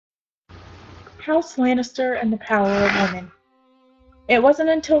House Lannister and the Power of Women. It wasn't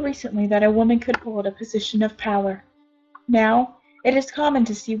until recently that a woman could hold a position of power. Now, it is common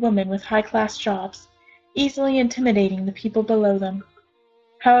to see women with high-class jobs, easily intimidating the people below them.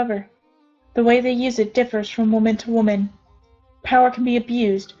 However, the way they use it differs from woman to woman. Power can be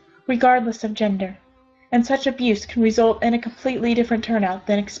abused, regardless of gender, and such abuse can result in a completely different turnout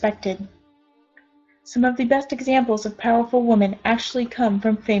than expected. Some of the best examples of powerful women actually come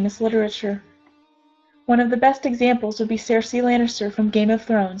from famous literature. One of the best examples would be Cersei Lannister from Game of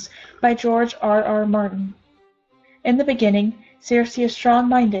Thrones by George R.R. Martin. In the beginning, Cersei is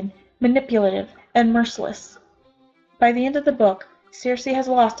strong-minded, manipulative, and merciless. By the end of the book, Cersei has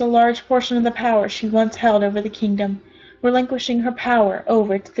lost a large portion of the power she once held over the kingdom, relinquishing her power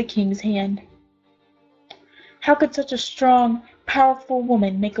over to the king's hand. How could such a strong, powerful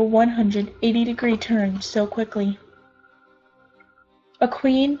woman make a 180-degree turn so quickly? A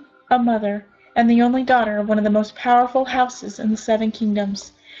queen, a mother, and the only daughter of one of the most powerful houses in the Seven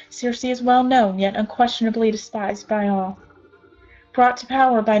Kingdoms, Cersei is well known yet unquestionably despised by all. Brought to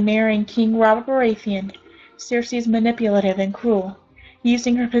power by marrying King Robert Baratheon, Cersei is manipulative and cruel,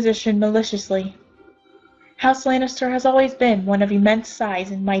 using her position maliciously. House Lannister has always been one of immense size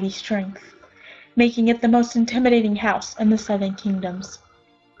and mighty strength, making it the most intimidating house in the Seven Kingdoms.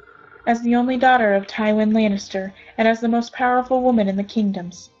 As the only daughter of Tywin Lannister and as the most powerful woman in the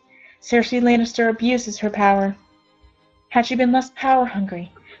kingdoms, Cersei Lannister abuses her power. Had she been less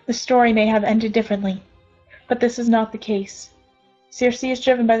power-hungry, the story may have ended differently, but this is not the case. Cersei is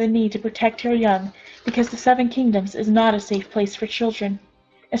driven by the need to protect her young because the Seven Kingdoms is not a safe place for children,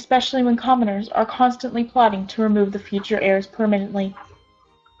 especially when commoners are constantly plotting to remove the future heirs permanently.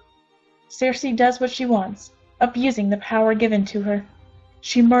 Cersei does what she wants, abusing the power given to her.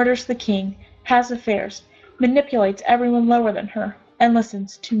 She murders the king, has affairs, manipulates everyone lower than her, and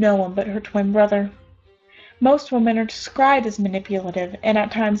listens to no one but her twin brother. Most women are described as manipulative and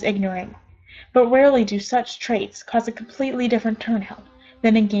at times ignorant, but rarely do such traits cause a completely different turnout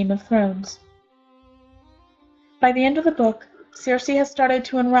than in Game of Thrones. By the end of the book, Cersei has started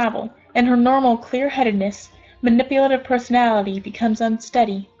to unravel, and her normal clear-headedness, manipulative personality becomes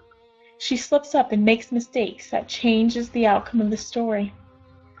unsteady. She slips up and makes mistakes that changes the outcome of the story.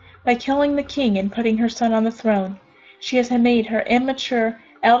 By killing the king and putting her son on the throne, she has made her immature,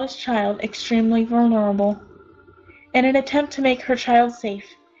 eldest child extremely vulnerable. In an attempt to make her child safe,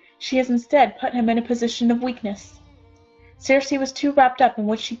 she has instead put him in a position of weakness. Cersei was too wrapped up in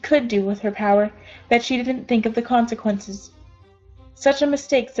what she could do with her power that she didn't think of the consequences. Such a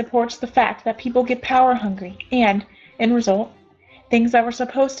mistake supports the fact that people get power-hungry and, in result, things that were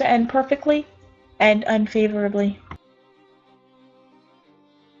supposed to end perfectly end unfavorably.